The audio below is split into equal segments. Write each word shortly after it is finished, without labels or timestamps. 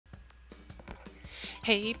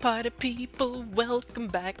Hey party people, welcome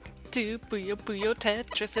back to Puyo Puyo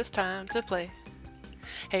Tetris. It's time to play.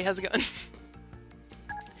 Hey, how's it going?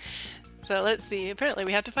 So let's see, apparently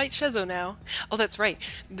we have to fight Shezo now. Oh, that's right.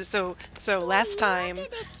 So last time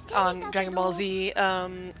on Dragon Ball Z,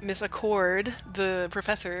 Miss Accord, the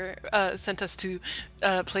professor, sent us to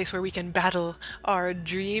a place where we can battle our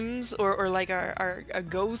dreams or like our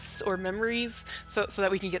ghosts or memories so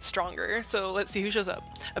that we can get stronger. So let's see who shows up.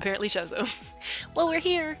 Apparently Shezo. Well, we're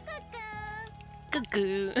here!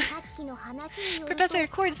 Cuckoo. Professor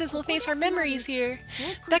Accord says we'll face our memories here.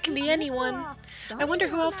 That can be anyone. I wonder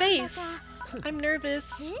who I'll face. I'm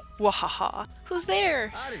nervous. Wahaha. Who's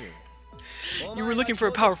there? You were looking for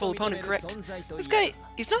a powerful opponent, correct? This guy,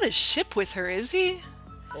 he's not a ship with her, is he?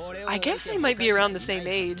 I guess they might be around the same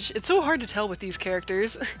age. It's so hard to tell with these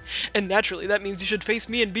characters. And naturally, that means you should face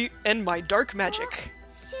me and end my dark magic.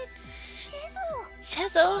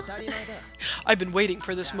 Shezo! I've been waiting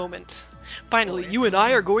for this moment. Finally, you and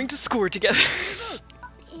I are going to score together.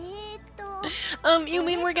 You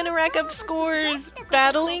mean we're gonna rack up scores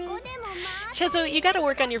battling? Shezo, you gotta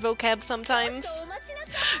work on your vocab sometimes.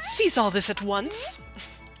 Seize all this at once.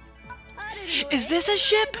 Is this a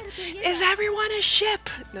ship? Is everyone a ship?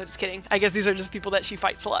 No, just kidding. I guess these are just people that she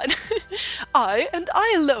fights a lot. I, and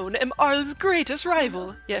I alone, am Arl's greatest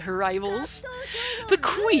rival. Yet her rivals? The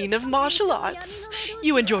queen of martial arts.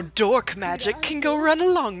 You and your dork magic can go run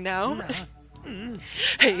along now.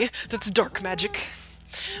 Hey, that's dark magic.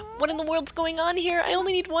 What in the world's going on here? I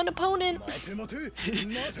only need one opponent.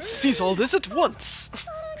 Seize all this at once.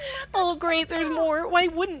 Oh great, there's more. Why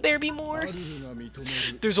wouldn't there be more?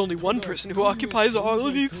 There's only one person who occupies all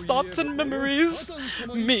of these thoughts and memories.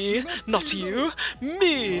 Me, not you.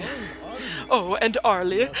 Me. Oh, and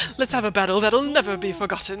Arlie, let's have a battle that'll never be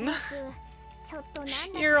forgotten.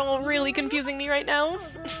 You're all really confusing me right now.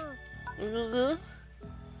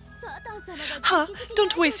 Huh,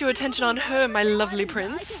 don't waste your attention on her, my lovely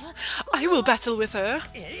prince. I will battle with her.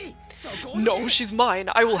 No, she's mine.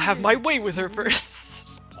 I will have my way with her first.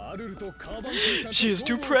 She is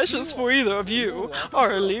too precious for either of you.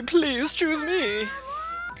 Arlie, please choose me.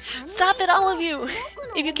 Stop it, all of you!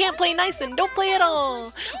 If you can't play nice, then don't play at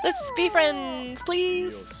all. Let's be friends,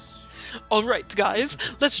 please. Alright, guys,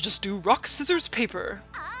 let's just do rock, scissors, paper.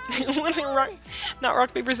 Not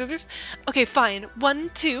rock, paper, scissors? Okay, fine.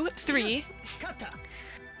 1, 2, 3.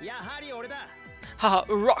 Haha,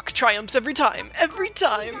 rock triumphs every time. Every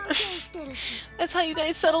time! That's how you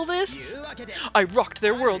guys settle this? I rocked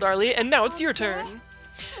their world, Arlie, and now it's your turn.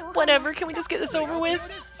 Whatever, can we just get this over with?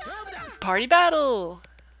 Party battle!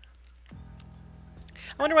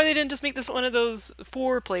 I wonder why they didn't just make this one of those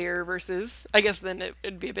 4-player versus. I guess then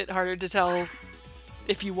it'd be a bit harder to tell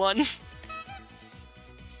if you won.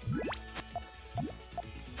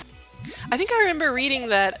 I think I remember reading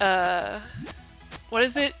that, what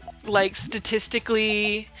is it? Like,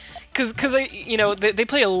 statistically, because you know, they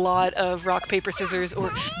play a lot of rock, paper, scissors,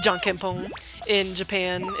 or jankenpon in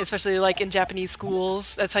Japan, especially, like, in Japanese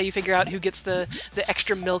schools. That's how you figure out who gets the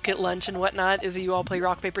extra milk at lunch and whatnot, is that you all play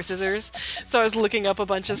rock, paper, scissors. So I was looking up a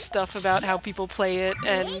bunch of stuff about how people play it,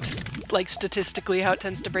 and, like, statistically how it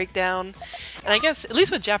tends to break down. And I guess, at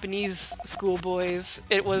least with Japanese schoolboys,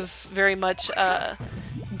 it was very much,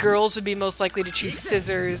 girls would be most likely to choose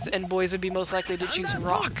scissors, and boys would be most likely to choose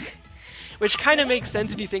rock. Which kind of makes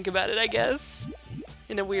sense if you think about it, I guess.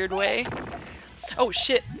 In a weird way. Oh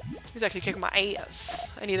shit! He's actually kicking my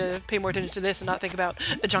ass. I need to pay more attention to this and not think about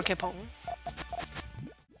a jankenpon.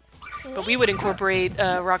 But we would incorporate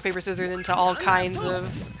rock, paper, scissors into all kinds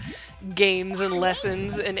of games and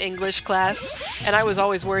lessons in English class, and I was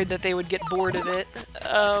always worried that they would get bored of it.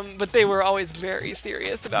 But they were always very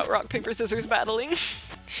serious about rock, paper, scissors battling.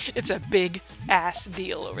 It's a big ass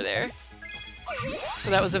deal over there. So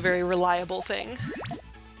that was a very reliable thing.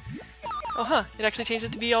 Oh huh, it actually changed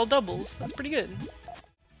it to be all doubles. That's pretty good.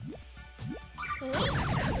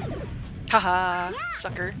 Haha,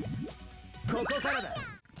 sucker.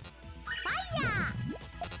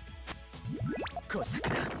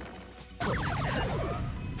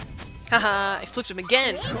 Haha, I flipped him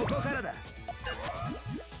again!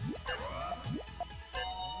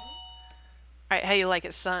 Alright, how you like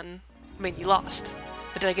it, son? I mean, you lost.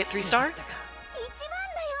 But did I get 3-star?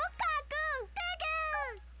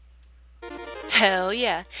 Hell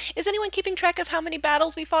yeah! Is anyone keeping track of how many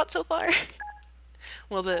battles we fought so far?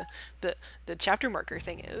 Well, the chapter marker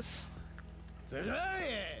thing is.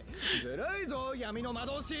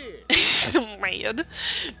 Man.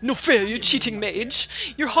 No fair, you cheating mage!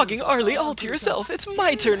 You're hogging Arlie all to yourself. It's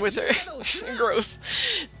my turn with her. Gross.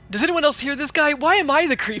 Does anyone else hear this guy? Why am I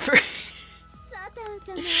the creeper?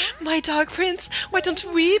 My dog prince, why don't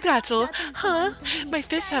we battle? Huh? My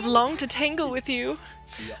fists have longed to tangle with you.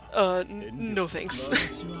 No thanks.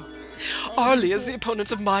 Arlie is the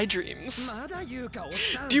opponent of my dreams.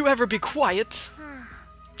 Do you ever be quiet?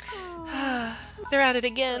 They're at it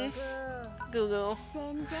again. Goo.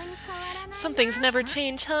 Some things never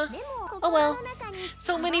change, huh? Oh well.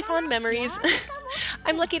 So many fond memories.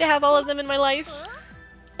 I'm lucky to have all of them in my life.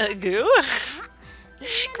 Goo?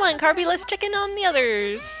 Come on, Carby, let's check in on the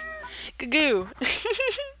others. Goo.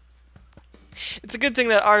 It's a good thing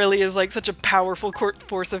that Arlie is like such a powerful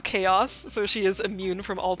force of chaos, so she is immune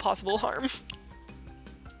from all possible harm.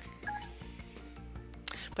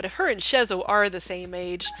 But if her and Shezo are the same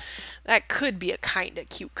age, that could be a kind of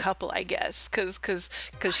cute couple, I guess, cause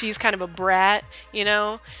she's kind of a brat, you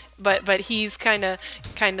know, but he's kind of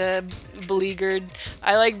beleaguered.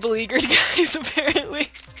 I like beleaguered guys apparently,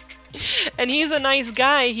 and he's a nice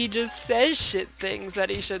guy. He just says shit things that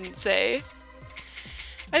he shouldn't say.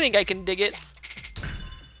 I think I can dig it.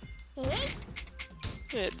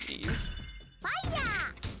 Yeah, jeez.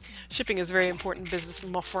 Shipping is very important business,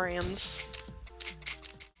 my friends.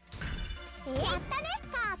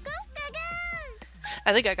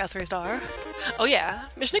 I think I got 3-star. Oh yeah,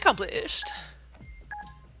 mission accomplished.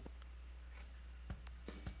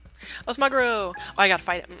 Oh, it's Maguro! Oh, I gotta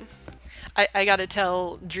fight him. I gotta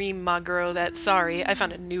tell Dream Maguro that, sorry, I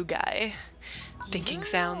found a new guy. Thinking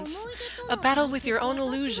sounds. A battle with your own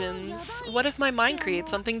illusions. What if my mind creates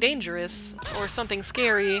something dangerous? Or something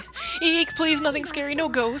scary? Eek, please, nothing scary, no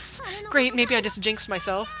ghosts. Great, maybe I just jinxed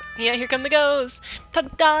myself. Yeah, here come the ghosts.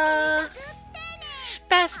 Ta-da!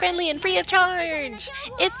 Fast, friendly, and free of charge!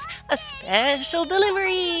 It's a special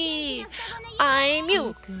delivery! I'm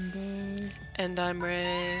you! And I'm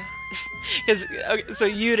Ray. Because okay, so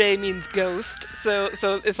Yurei means ghost, so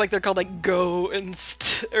it's like they're called like Go and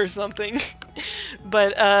St or something.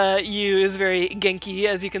 But Yu is very Genki,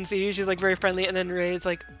 as you can see. She's like very friendly, and then Rei is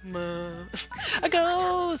like Ma. A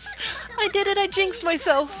ghost! I did it! I jinxed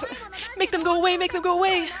myself! Make them go away! Make them go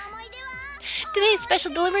away! Today's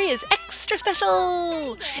special delivery is extra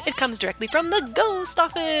special! It comes directly from the ghost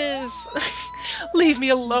office! Leave me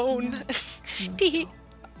alone! Tee.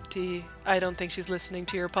 I don't think she's listening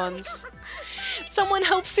to your puns. Someone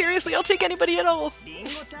help! Seriously, I'll take anybody at all!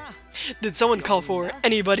 Did someone call for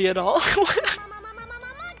anybody at all?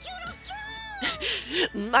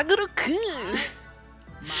 Maguro-kun!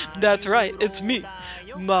 That's right, it's me,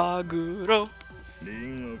 Maguro.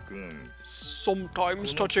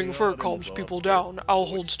 Sometimes touching fur calms people down. I'll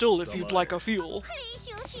hold still if you'd like a feel.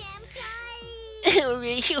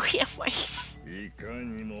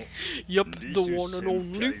 Yep, the one and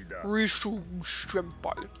only Rishu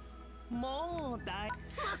Senpai.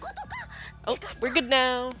 Oh, we're good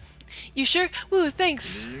now. You sure? Woo,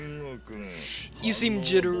 thanks. You seem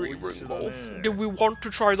jittery, Ringo. Do we want to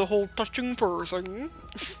try the whole touching fur thing?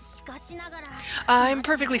 I'm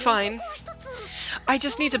perfectly fine. I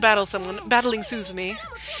just need to battle someone. Battling soothes me.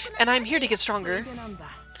 And I'm here to get stronger.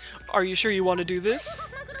 Are you sure you want to do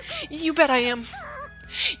this? You bet I am.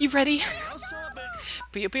 You ready?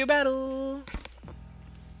 Puyo Puyo battle!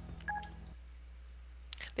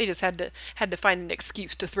 They just had to find an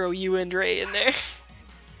excuse to throw you and Rei in there.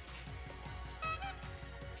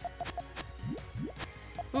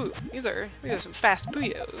 Ooh, these are some fast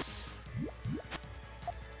Puyos.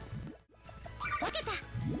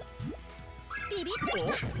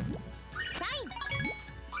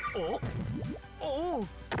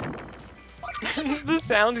 The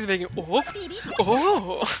sounds he's making. Oh,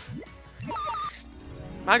 oh.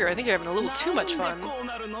 Maguro, I think you're having a little too much fun.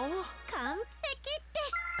 I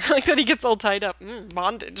like that he gets all tied up.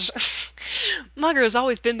 Bondage. Maguro's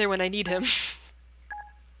always been there when I need him.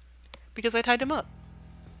 Because I tied him up.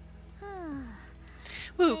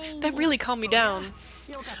 Ooh, that really calmed me down.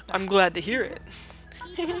 I'm glad to hear it.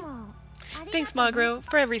 Thanks, Maguro,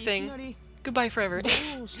 for everything. Goodbye forever.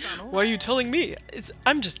 Why are you telling me?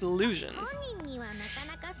 I'm just an illusion.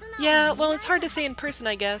 Yeah, well, it's hard to say in person,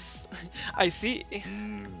 I guess. I see.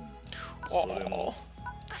 Aww.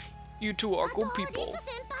 You two are good people.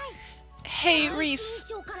 Hey,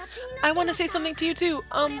 Reese. I want to say something to you too.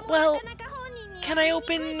 Well, can I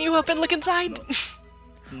open you up and look inside?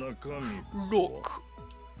 Look.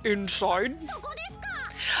 Inside?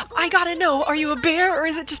 I gotta know, are you a bear or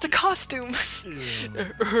is it just a costume?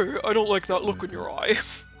 I don't like that look in your eye.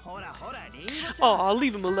 Aw,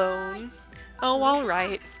 leave him alone. Oh,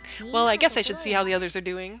 alright. Well, I guess I should see how the others are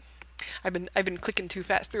doing. I've been clicking too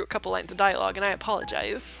fast through a couple lines of dialogue, and I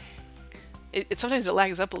apologize. Sometimes it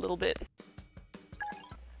lags up a little bit.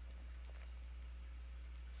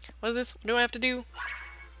 What is this? What do I have to do?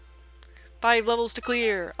 5 levels to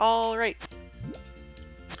clear. All right.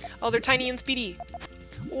 Oh, they're tiny and speedy.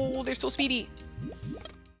 Oh, they're so speedy.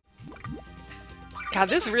 God,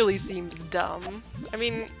 this really seems dumb. I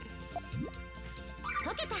mean...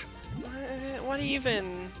 what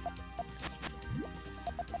even?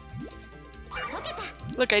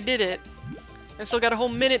 Look, I did it. I still got a whole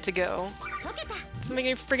minute to go. Doesn't make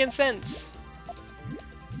any friggin' sense.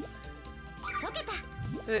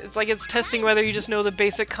 It's like it's testing whether you just know the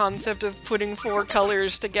basic concept of putting 4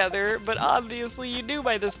 colors together, but obviously you do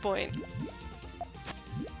by this point.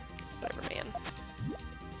 Whatever, man.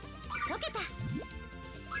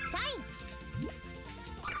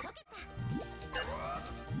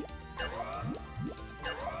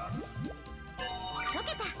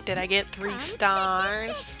 Did I get 3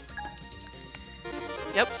 stars?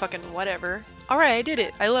 Yep, fucking whatever. Alright, I did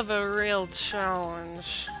it. I love a real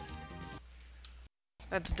challenge.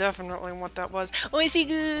 That's definitely what that was.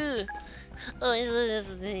 Oishigu!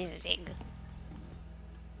 Oishigu.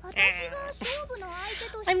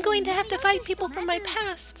 I'm going to have to fight people from my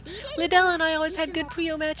past. Liddell and I always had good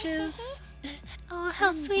Puyo matches. Oh,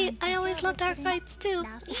 how sweet. I always loved our fights too.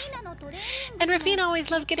 And Rafina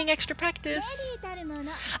always loved getting extra practice.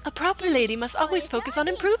 A proper lady must always focus on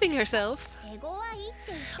improving herself.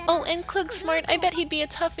 Oh, and Klug's smart. I bet he'd be a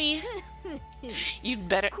toughie. You'd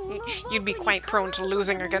be quite prone to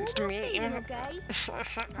losing against me.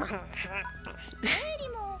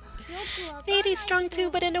 Fairy's strong too,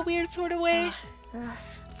 but in a weird sort of way.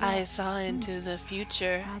 I saw into the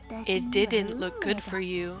future. It didn't look good for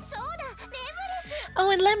you. Oh,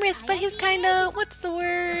 and Lemris, but he's kinda... what's the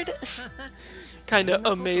word? Kinda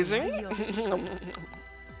amazing.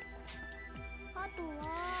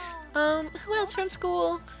 Who else from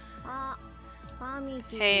school?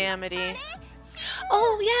 Hey, Amity.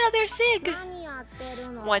 Oh, yeah, there's Sig!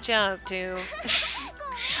 What you up to?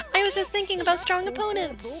 I was just thinking about strong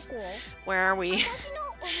opponents. Where are we?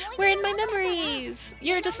 We're in my memories!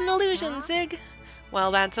 You're just an illusion, Sig.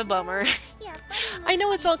 Well, that's a bummer. I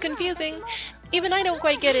know it's all confusing. Even I don't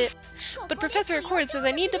quite get it. But Professor Accord says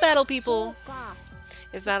I need to battle people.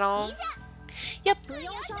 Is that all? Yep.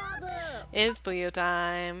 It's Puyo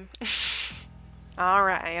time.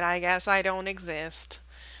 Alright, I guess I don't exist.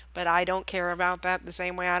 But I don't care about that the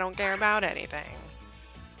same way I don't care about anything.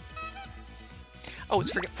 Oh,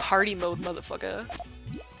 it's freaking party mode, motherfucker.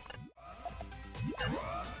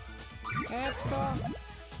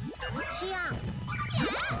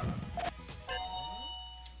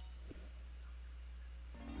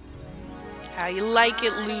 How you like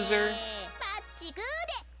it, loser?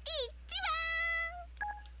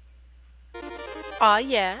 Aw,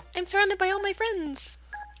 yeah, I'm surrounded by all my friends.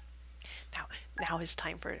 Now is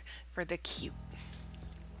time for the cute.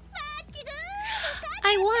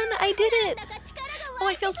 I won! I did it! Oh,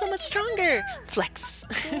 I feel so much stronger! Flex.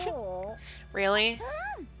 Really?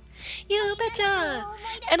 You betcha!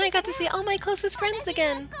 And I got to see all my closest friends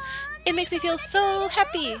again. It makes me feel so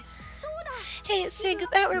happy. Hey, Sig,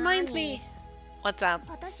 that reminds me. What's up?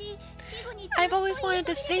 I've always wanted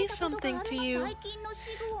to say something to you.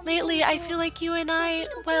 Lately, I feel like you and I,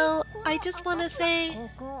 well, I just want to say...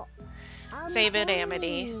 Save it,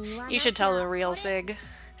 Amity. You should tell the real Sig.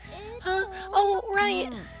 Huh? Oh, right.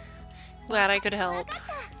 Glad I could help.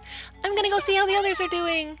 I'm gonna go see how the others are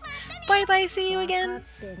doing. Bye-bye, see you again.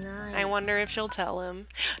 I wonder if she'll tell him.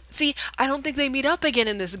 See, I don't think they meet up again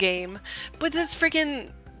in this game. But this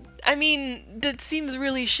freaking... I mean, that seems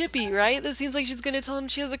really shippy, right? That seems like she's gonna tell him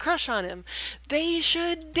she has a crush on him. They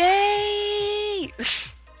should date!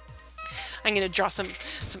 I'm gonna draw some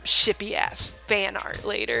shippy ass fan art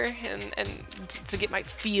later and to get my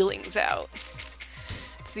feelings out.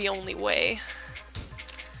 It's the only way.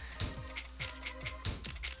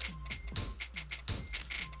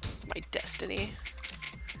 It's my destiny.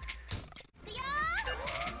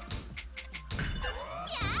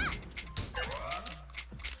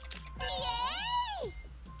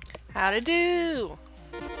 How to do?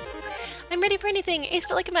 I'm ready for anything. Aced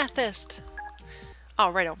it like a math test.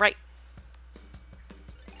 Alright, alright.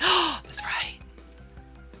 That's right.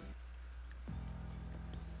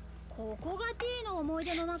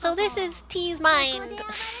 So this is T's mind.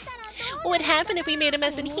 What would happen if we made a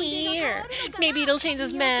mess in here? Maybe it'll change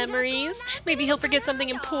his memories. Maybe he'll forget something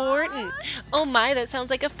important. Oh my, that sounds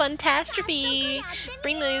like a fun-tastrophe.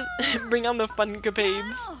 Bring on the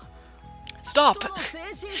fun-capades. Stop!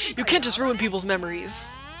 You can't just ruin people's memories.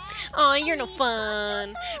 Aw, you're no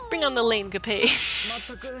fun. Bring on the lame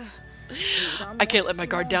capades. I can't let my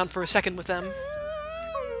guard down for a second with them.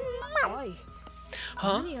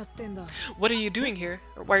 Huh? What are you doing here?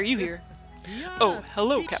 Or why are you here? Oh,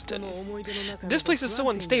 hello, Captain. This place is so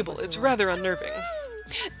unstable, it's rather unnerving.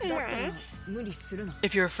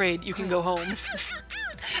 If you're afraid, you can go home.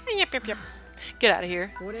 Yep, yep, yep. Get out of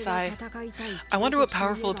here. Sigh. I wonder what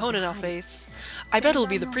powerful opponent I'll face. I bet it'll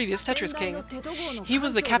be the previous Tetris King. He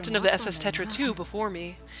was the captain of the SS Tetra 2 before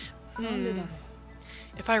me.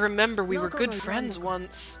 If I remember, we were good friends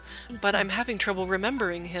once, but I'm having trouble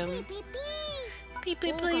remembering him. Beep,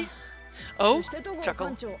 beep, beep. Oh,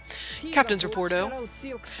 chuckle. Captain's reporto.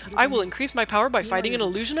 I will increase my power by fighting an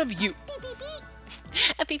illusion of you.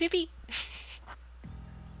 Beep, beep, beep.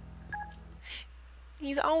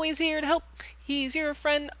 He's always here to help. He's your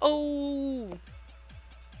friend. Oh.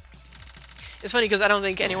 It's funny because I don't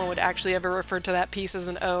think anyone would actually ever refer to that piece as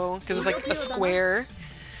an O, because it's like a square.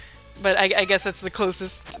 But I guess that's the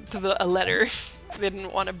closest to a letter. They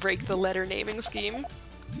didn't want to break the letter naming scheme.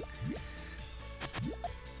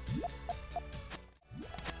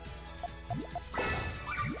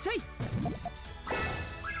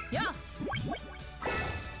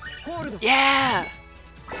 Yeah!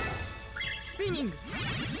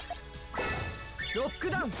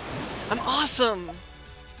 I'm awesome!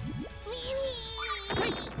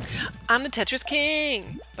 I'm the Tetris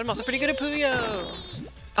King! But I'm also pretty good at Puyo!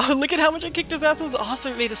 Oh, look at how much I kicked his ass! It was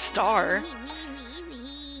awesome! It made a star!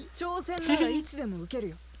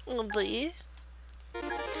 Oh, boy.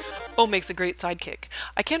 Oh, makes a great sidekick.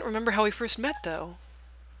 I can't remember how we first met, though.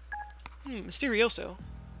 Mysterioso.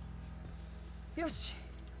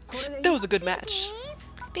 That was a good match.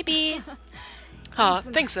 Beep. Huh,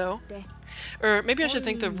 think so. Or maybe I should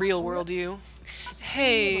thank the real world you.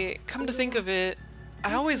 Hey, come to think of it,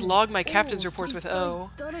 I always log my captain's reports with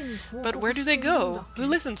O. But where do they go? Who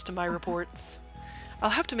listens to my reports?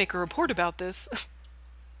 I'll have to make a report about this.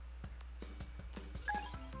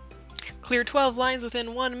 Clear 12 lines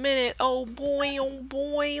within 1 minute. Oh boy,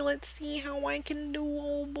 let's see how I can do,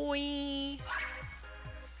 oh boy.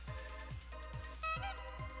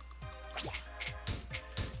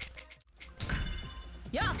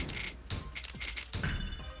 Yeah.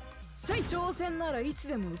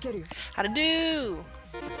 How to do?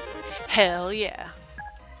 Hell yeah.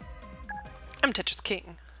 I'm Tetris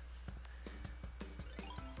King.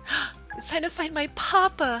 It's time to find my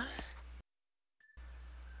papa.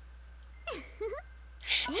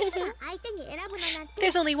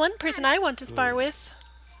 There's only one person I want to spar with.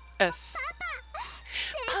 S.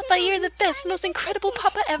 Papa, you're the best, most incredible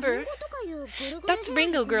papa ever. That's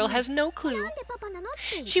Ringo girl has no clue.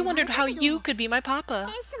 She wondered how you could be my papa.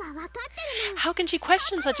 How can she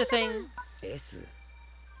question such a thing?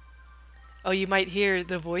 Oh, you might hear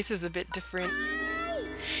the voice is a bit different.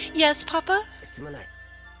 Yes, Papa?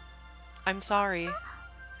 I'm sorry.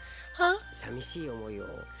 Huh?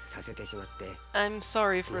 I'm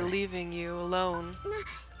sorry for leaving you alone.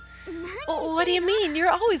 Oh, what do you mean? You're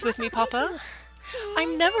always with me, Papa.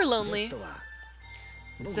 I'm never lonely.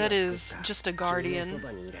 Zed is just a guardian.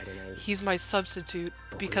 He's my substitute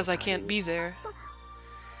because I can't be there.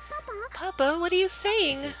 Papa, what are you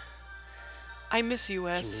saying? I miss you,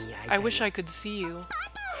 Wes. I wish I could see you.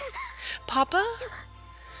 Papa?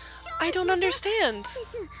 I don't understand.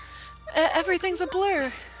 Everything's a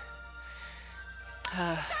blur.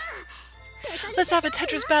 Let's have a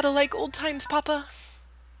Tetris battle like old times, Papa.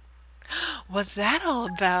 What's that all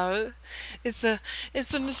about? It's a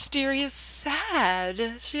mysterious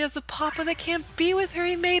sad. She has a papa that can't be with her.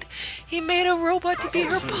 He made a robot to be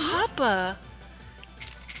her papa.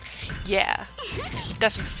 Yeah,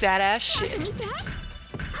 that's some sad ass shit.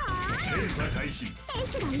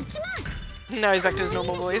 Now he's back to his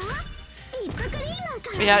normal voice.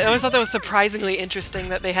 Yeah, I always thought that was surprisingly interesting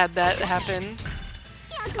that they had that happen.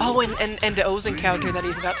 Oh, and the O's encounter that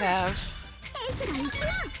he's about to have.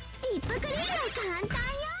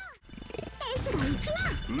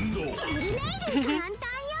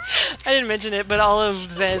 I didn't mention it, but all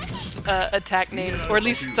of Zed's attack names, or at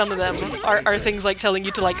least some of them, are things like telling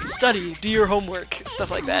you to like study, do your homework,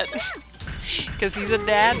 stuff like that. Because he's a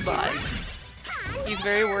dad bot. He's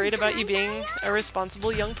very worried about you being a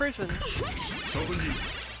responsible young person.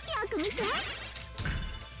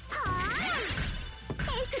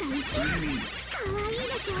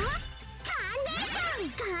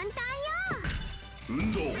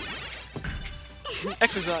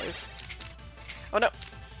 Exercise. Oh no.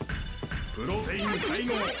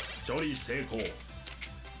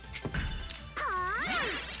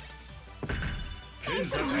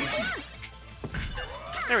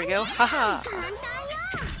 There we go. Haha.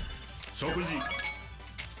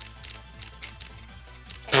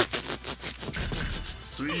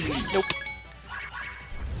 Nope.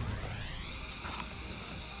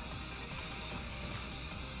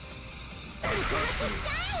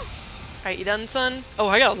 Alright, you done, son? Oh,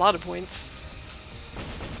 I got a lot of points.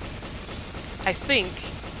 I think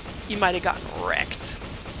you might have gotten wrecked.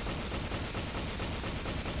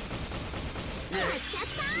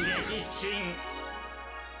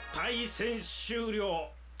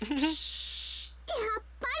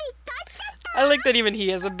 I like that even he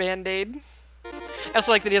has a band-aid. I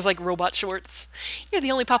also like that he has, like, robot shorts. You're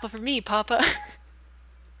the only papa for me, Papa.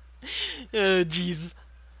 Jeez.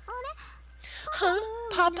 Huh?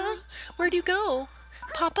 Papa? Where'd you go?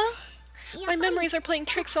 Papa? My memories are playing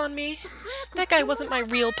tricks on me. That guy wasn't my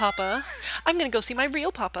real papa. I'm gonna go see my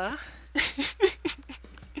real papa.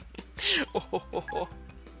 Oh,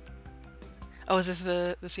 oh, is this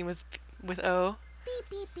the scene with O?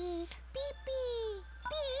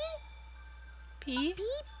 P?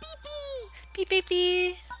 P P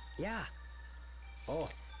P. Yeah. Oh.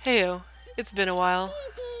 Heyo, it's been a while.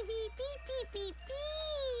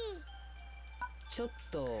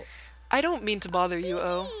 I don't mean to bother you,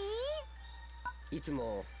 O.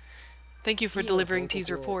 Thank you for delivering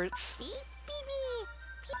T's reports.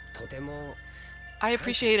 I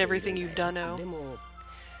appreciate everything you've done, O.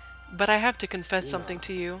 But I have to confess something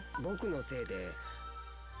to you.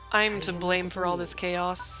 I'm to blame for all this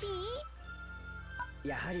chaos.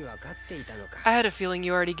 I had a feeling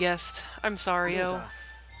you already guessed. I'm sorry, O.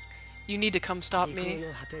 You need to come stop me.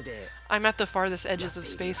 I'm at the farthest edges of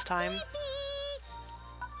space-time.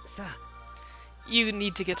 You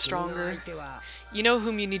need to get stronger. You know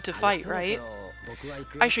whom you need to fight, right?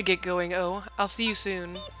 I should get going, O. I'll see you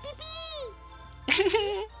soon.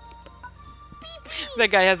 That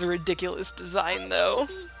guy has a ridiculous design, though.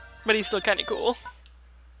 But he's still kind of cool.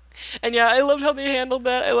 And yeah, I loved how they handled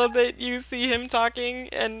that. I love that you see him talking,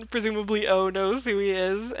 and presumably O knows who he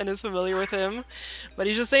is and is familiar with him. But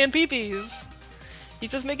he's just saying peepees.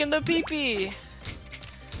 He's just making the peepee.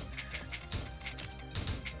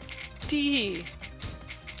 Tee.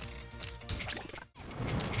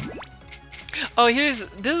 Oh, this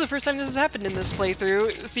is the first time this has happened in this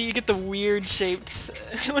playthrough. See, you get the weird shaped,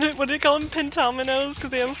 what do they call them? Pentominoes?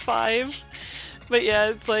 Because they have 5. But yeah,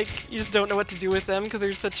 it's like, you just don't know what to do with them because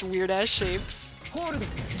they're such weird ass shapes.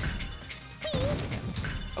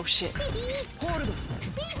 Oh shit.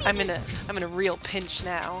 I'm in a real pinch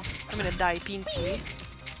now. I'm in a die pinchy.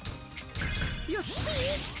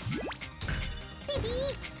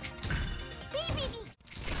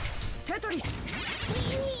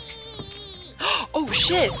 Oh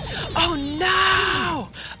shit! Oh no!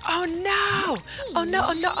 Oh no! Oh no!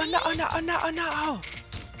 Oh no! Oh no! Oh no! Oh no! Oh no!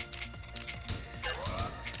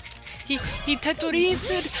 He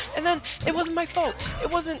Tetrisid, and then it wasn't my fault.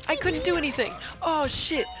 It wasn't. I couldn't do anything. Oh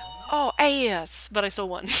shit! Oh ass! But I still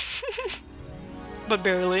won. But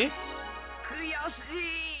barely.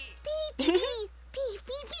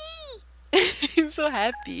 I'm so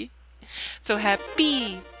happy. So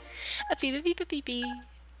happy. A pee pee pee pee pee.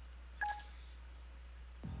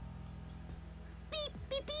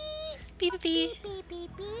 Pee pee pee.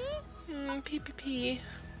 Pee pee pee.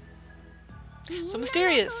 So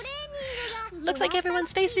mysterious. Looks like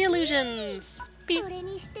everyone's faced the illusions. Beep.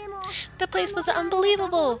 The place was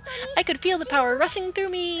unbelievable. I could feel the power rushing through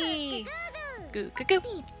me. Goo goo goo.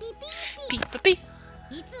 Peep peep peep.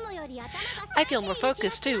 I feel more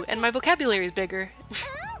focused too, and my vocabulary is bigger.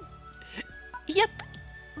 Yep.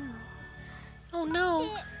 Oh no.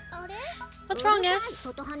 What's wrong, S?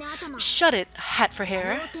 Shut it, hat for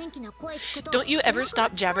hair. Don't you ever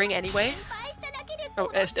stop jabbering anyway? Oh,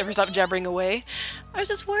 S, ever stop jabbering away? I was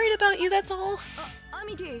just worried about you, that's all.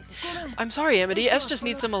 I'm sorry, Amity. S just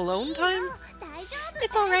needs some alone time.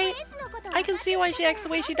 It's alright. I can see why she acts the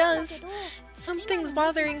way she does. Something's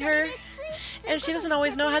bothering her, and she doesn't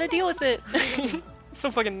always know how to deal with it.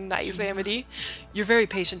 So fucking nice, Amity. You're very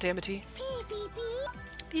patient, Amity.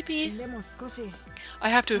 Pee pee. I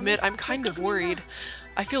have to admit, I'm kind of worried.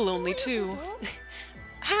 I feel lonely too.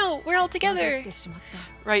 How? We're all together!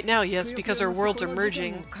 Right now, yes, because our worlds are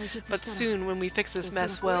merging. But soon, when we fix this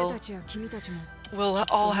mess, well, we'll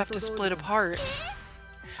all have to split apart.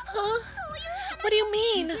 Huh? What do you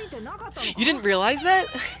mean? You didn't realize that?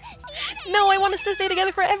 No, I want us to stay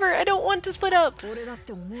together forever! I don't want to split up!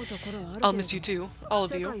 I'll miss you too, all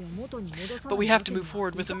of you. But we have to move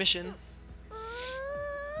forward with the mission.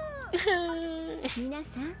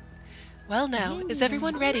 Well now, is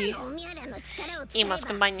everyone ready? You must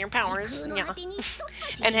combine your powers, nya.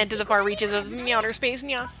 And head to the far reaches of outer space,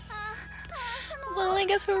 nya. Well, I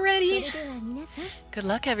guess we're ready. Good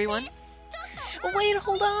luck, everyone. Wait,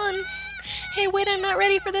 hold on. Hey, wait, I'm not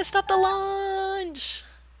ready for this. Stop the launch.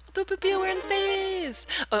 Boop, boop, boop, we're in space.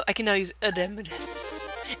 Oh, I can now use Ademus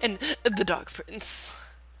and the Dog Prince.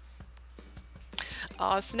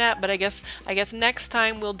 Aw, snap, but I guess next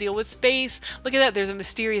time we'll deal with space. Look at that, there's a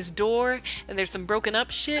mysterious door, and there's some broken up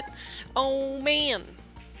shit. Oh, man.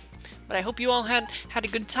 But I hope you all had a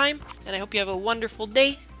good time, and I hope you have a wonderful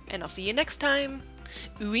day, and I'll see you next time.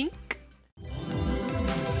 Ooink.